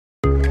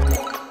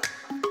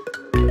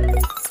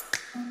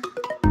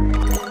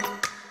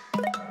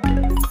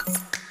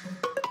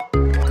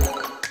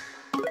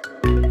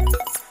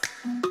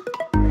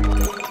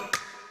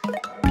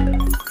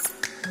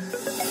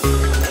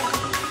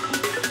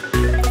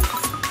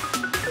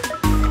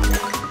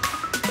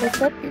What's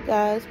up, you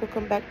guys?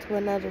 Welcome back to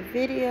another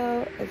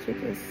video. As you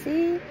can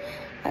see,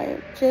 I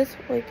am just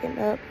waking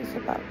up. It's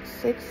about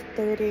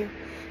 6:30.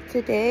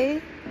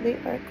 Today we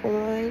are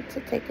going to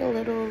take a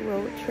little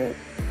road trip,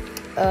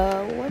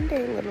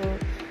 one-day little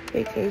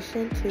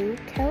vacation to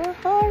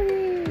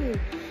Kalahari.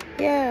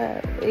 Yeah,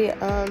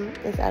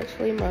 it's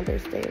actually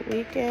Mother's Day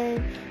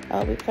weekend.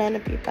 We plan to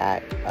be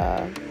back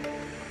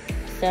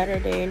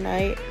Saturday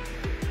night.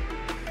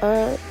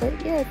 But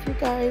yeah, if you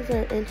guys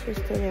are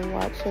interested in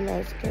watching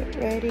us get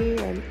ready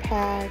and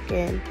pack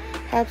and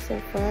have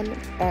some fun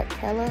at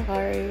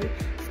Kalahari,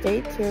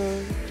 stay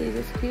tuned. Please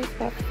excuse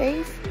my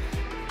face.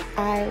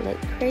 I look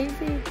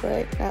crazy,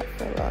 but not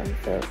for long.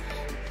 So,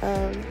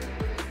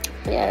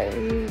 yeah,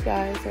 you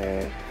guys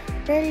are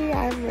ready.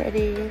 I'm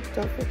ready.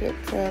 Don't forget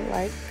to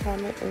like,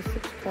 comment, and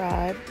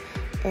subscribe.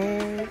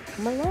 And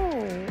come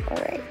along.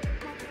 Alright,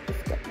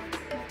 let's go.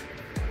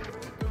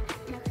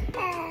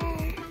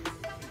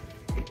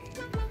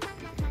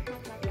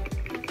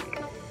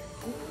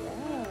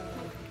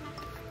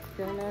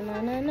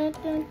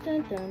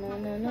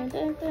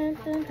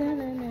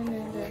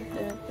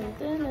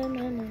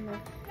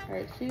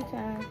 Alright, shoe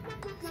time.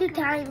 Two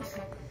times.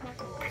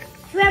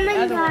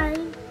 Swimming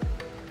time.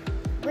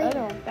 Wait,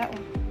 that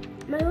one.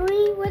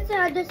 Marie, what's the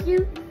other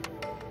shoe?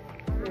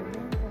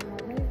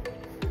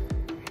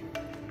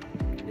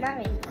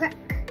 Marie, quick.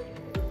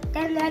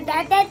 Dun, dun,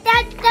 dun, dun,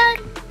 dun, dun.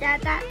 Dun,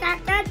 dun, dun,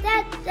 dun,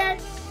 dun, dun.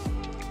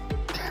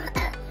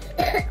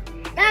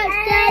 Dun,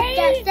 dun,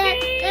 dun, dun,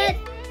 dun.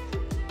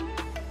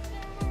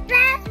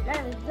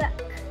 Marie, quick.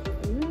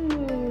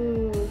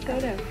 Ooh, go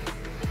down.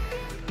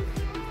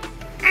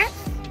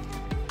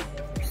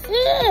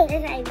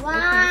 It's like,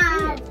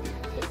 wow.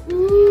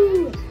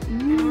 Ooh.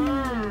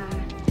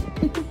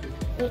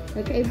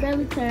 Okay,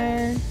 belly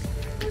turn.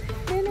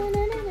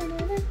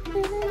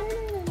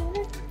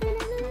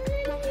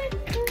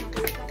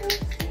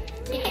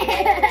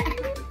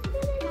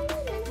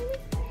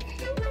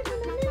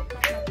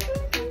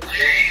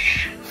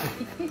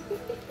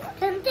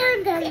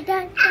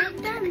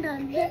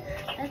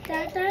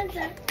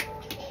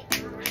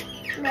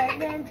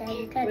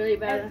 Really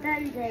bad.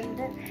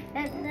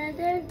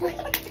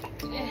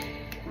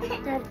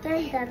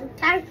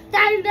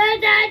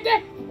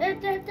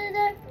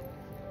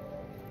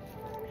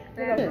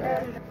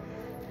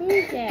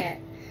 Who's that?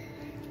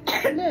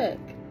 Look.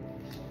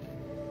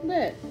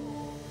 Look.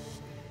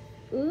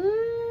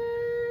 Ooh.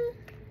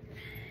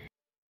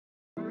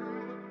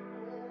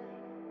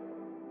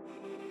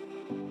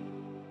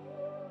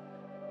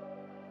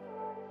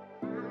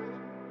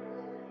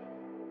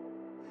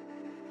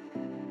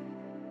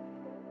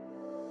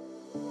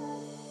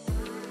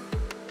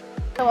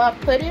 So I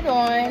put it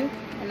on,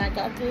 and I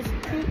got this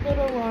cute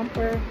little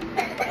romper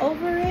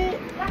over it.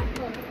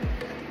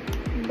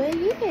 But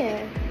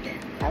yeah,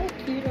 I look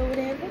cute over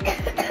there.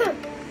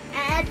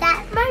 And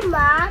that's my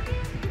mom.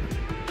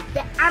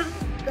 I'm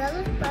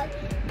Bella's butt.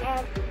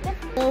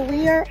 So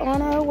we are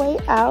on our way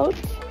out.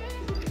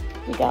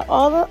 We got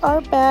all of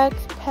our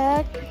bags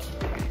packed.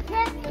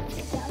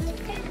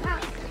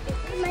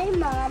 My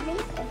mommy.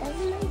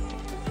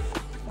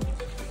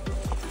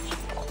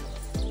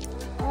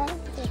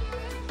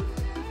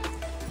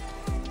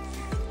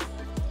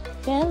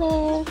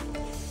 Bella.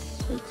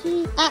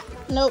 Ah,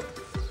 nope.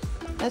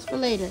 That's for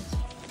later.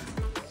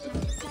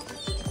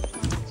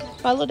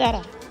 Follow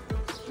Dada.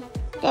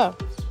 Go.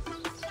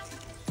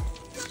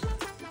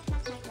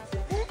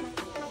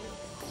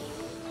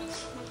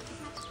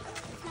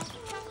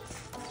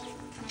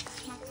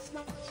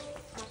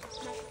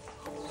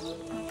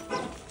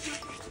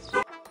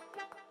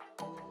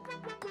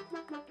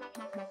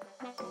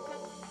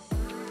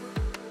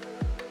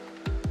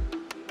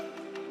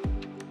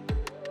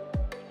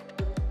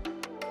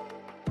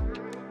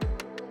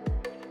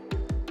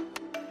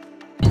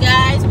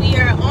 Guys, we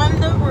are on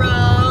the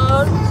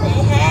road. Say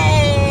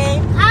hey.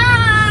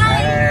 Hi.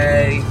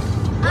 Hey.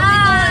 Where we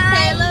going,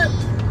 Caleb?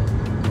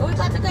 Where we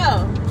about to go?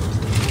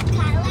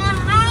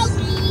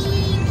 Kalahari.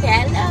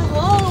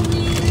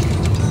 Kalahari.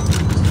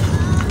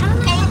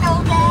 Ain't no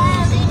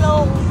daddy, no.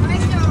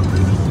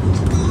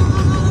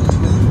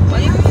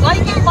 Why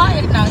you get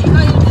quiet now? You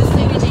know you just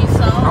singing these I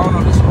songs. don't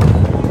know this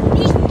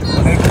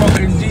one. Hey,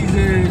 fucking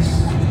Jesus.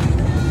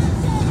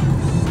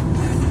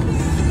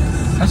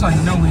 That's how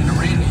you know we in the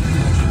rain.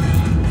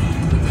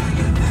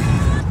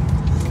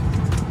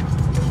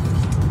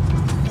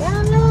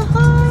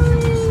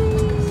 Kalahari.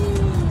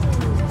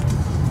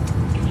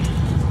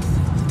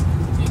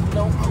 You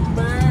know I'm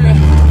bad.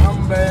 I'm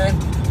bad.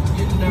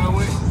 You know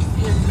it.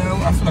 You know.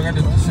 I feel like I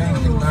did the same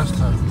thing last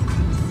time.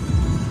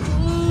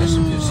 That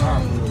should be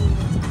hot.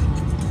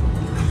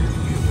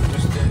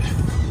 What's that?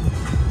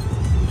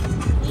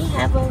 We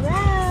have arrived.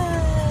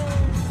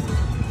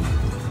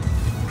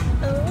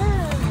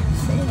 Arrived.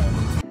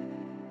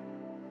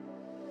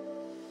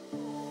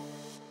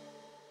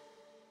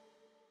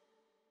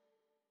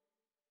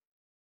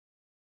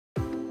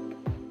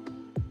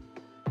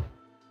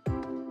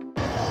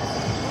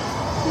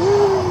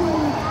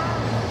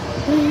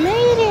 We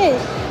made it.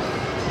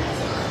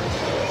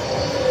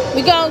 We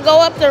We gonna go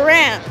up the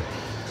ramp.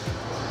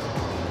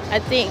 I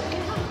think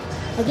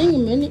a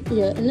mini,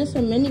 yeah, and it's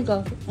a mini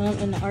golf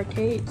in the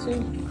arcade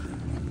too.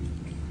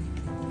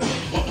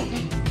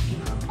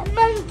 A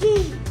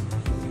monkey.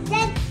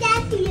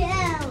 That's you.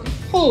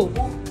 Who?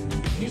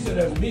 You said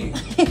that's me.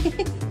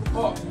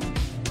 Oh,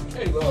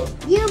 hey, love.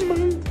 You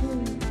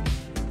monkey.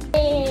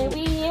 Hey,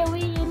 we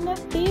in the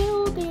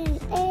building.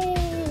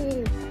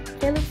 Hey,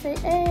 Caleb say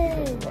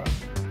hey.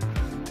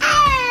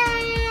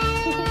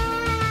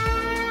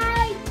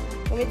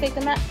 Let me take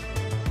the map.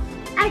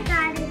 I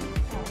got it.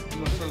 You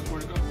want to tell us where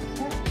to go?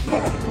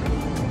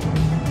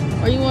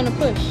 Or you want to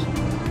push?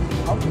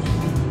 I'll push.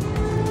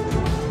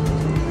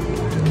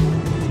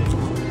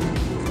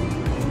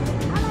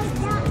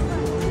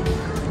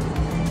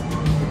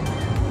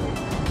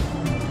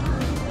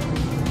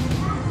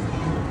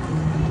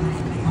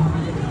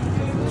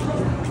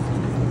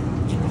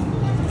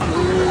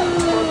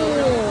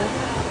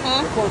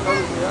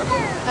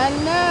 I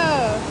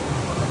know.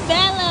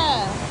 Bella,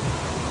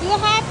 you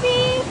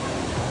happy?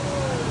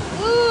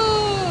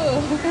 Ooh.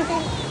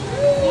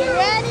 You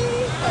ready?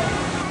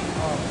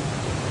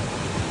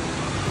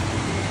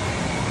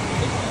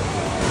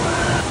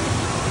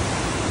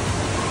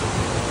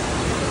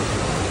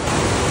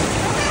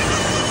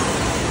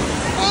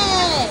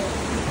 Hey,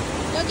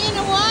 you get in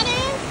the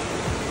water?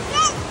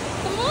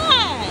 Come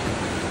on.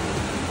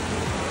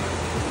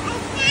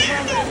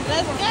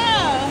 Let's go.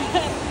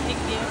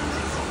 Thank you.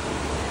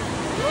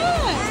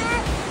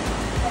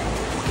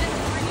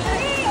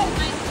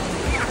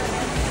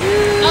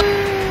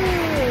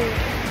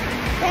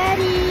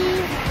 Daddy,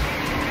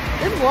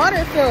 this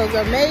water feels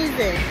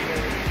amazing.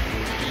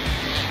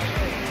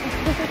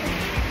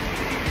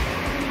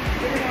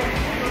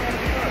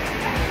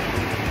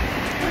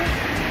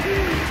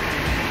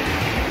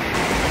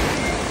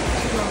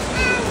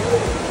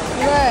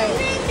 Right.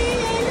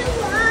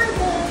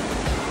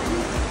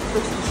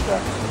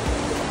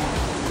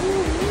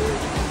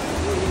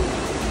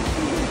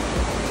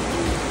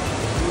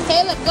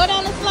 Caleb, go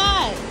down the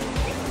slide.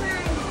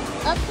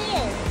 Up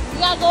here. You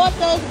gotta go up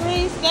those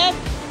green steps.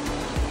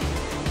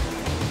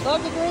 Go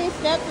up the green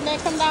steps and then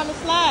come down the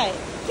slide.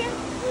 Just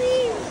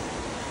breathe.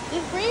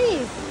 Just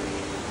breathe.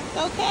 It's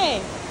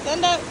okay.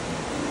 Stand up.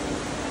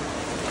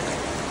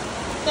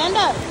 Stand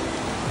up.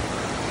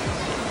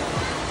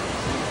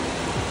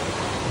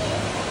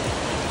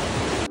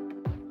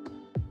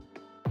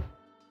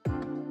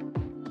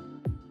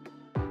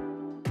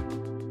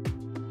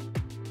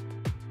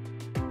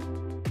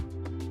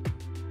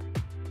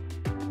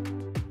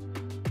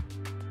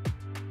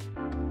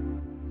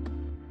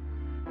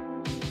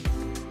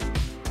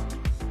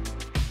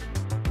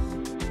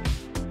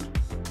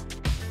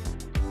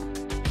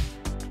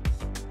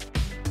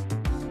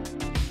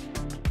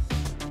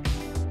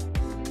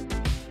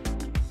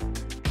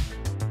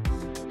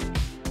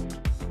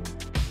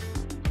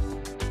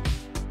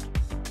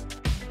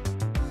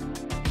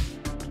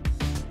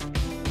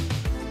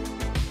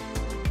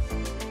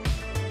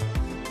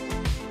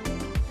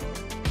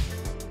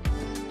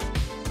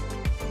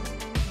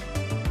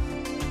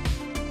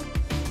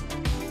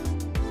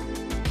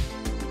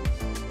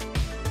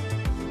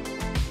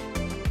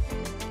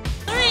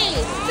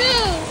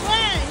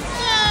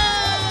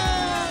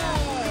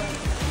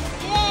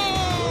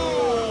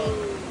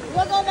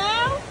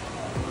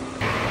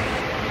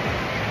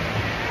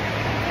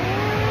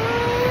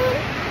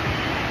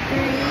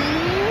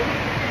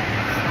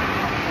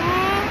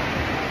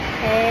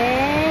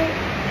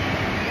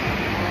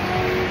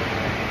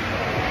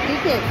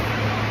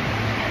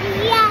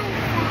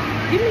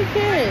 Give me a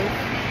kiss.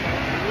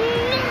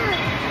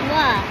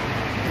 Why?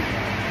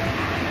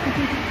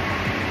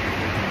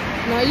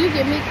 No, you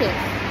give me a kiss.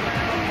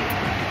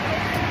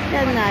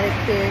 That's not a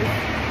kiss.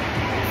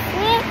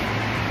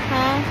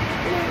 Huh?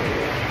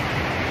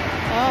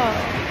 Oh.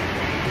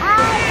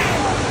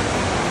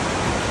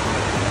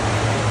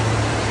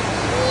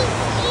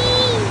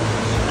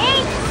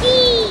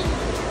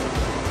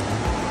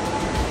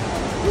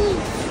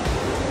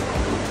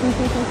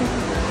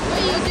 What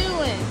are you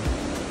doing?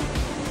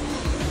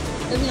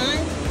 It's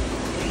mine?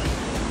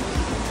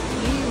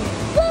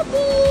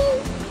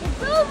 Boo-boo!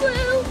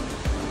 Boo-boo!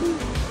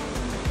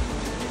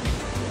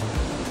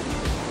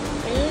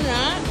 Are you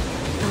not?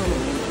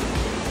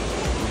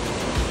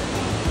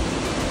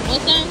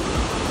 What's that?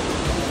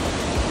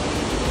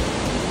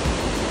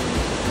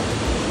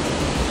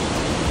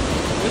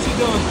 What's he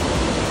doing?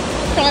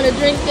 Trying to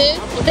drink this?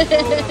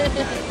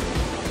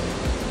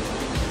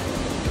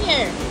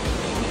 Here.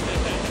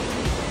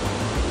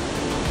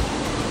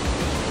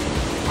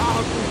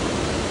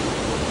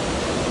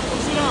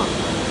 Sit down.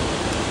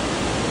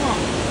 Come on.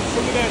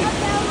 Sit with daddy.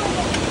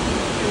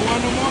 You want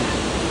no more?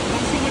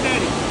 Come sit with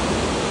daddy.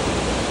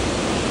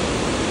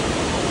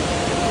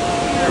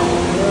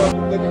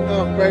 Looking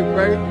up,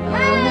 baby.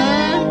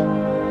 Uh-huh.